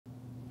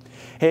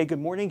Hey, good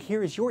morning.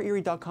 Here is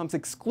YourErie.com's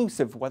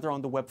exclusive weather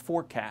on the web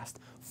forecast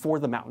for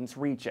the mountains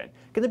region.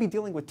 Going to be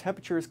dealing with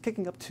temperatures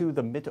kicking up to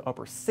the mid to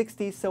upper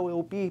 60s, so it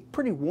will be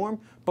pretty warm,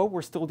 but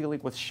we're still dealing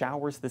with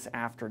showers this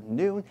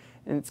afternoon,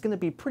 and it's going to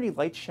be pretty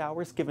light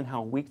showers given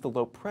how weak the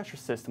low pressure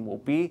system will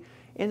be,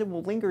 and it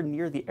will linger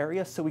near the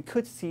area, so we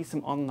could see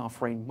some on and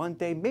off rain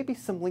Monday, maybe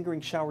some lingering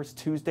showers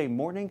Tuesday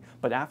morning,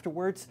 but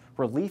afterwards,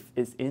 relief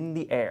is in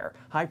the air.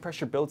 High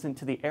pressure builds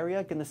into the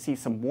area, going to see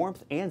some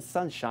warmth and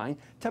sunshine,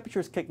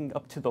 temperatures kicking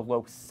up to the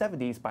low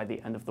 70s by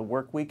the end of the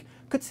work week.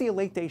 Could see a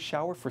late day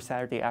shower for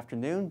Saturday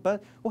afternoon,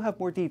 but we'll have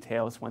more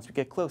details once we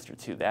get closer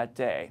to that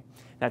day.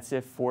 That's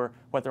it for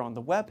weather on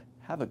the web.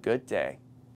 Have a good day.